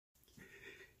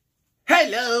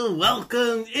Hello,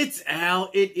 welcome. It's Al.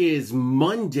 It is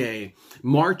Monday,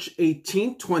 March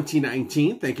 18th,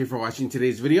 2019. Thank you for watching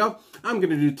today's video. I'm going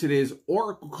to do today's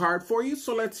Oracle card for you,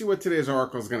 so let's see what today's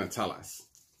Oracle is going to tell us.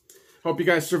 Hope you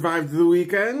guys survived the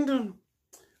weekend.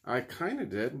 I kind of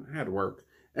did. I had work.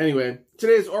 Anyway,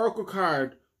 today's Oracle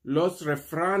card, Los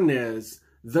Refranes,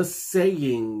 the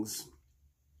sayings,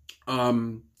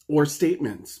 or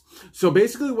statements. So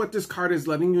basically what this card is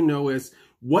letting you know is,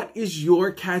 what is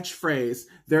your catchphrase?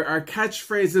 There are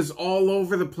catchphrases all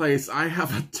over the place. I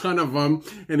have a ton of them.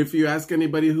 And if you ask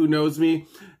anybody who knows me,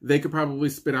 they could probably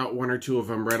spit out one or two of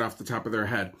them right off the top of their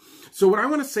head. So what I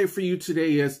want to say for you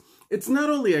today is, it's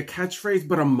not only a catchphrase,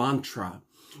 but a mantra.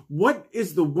 What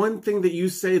is the one thing that you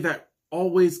say that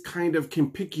always kind of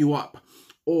can pick you up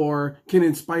or can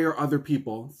inspire other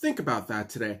people? Think about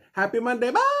that today. Happy Monday.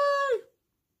 Bye.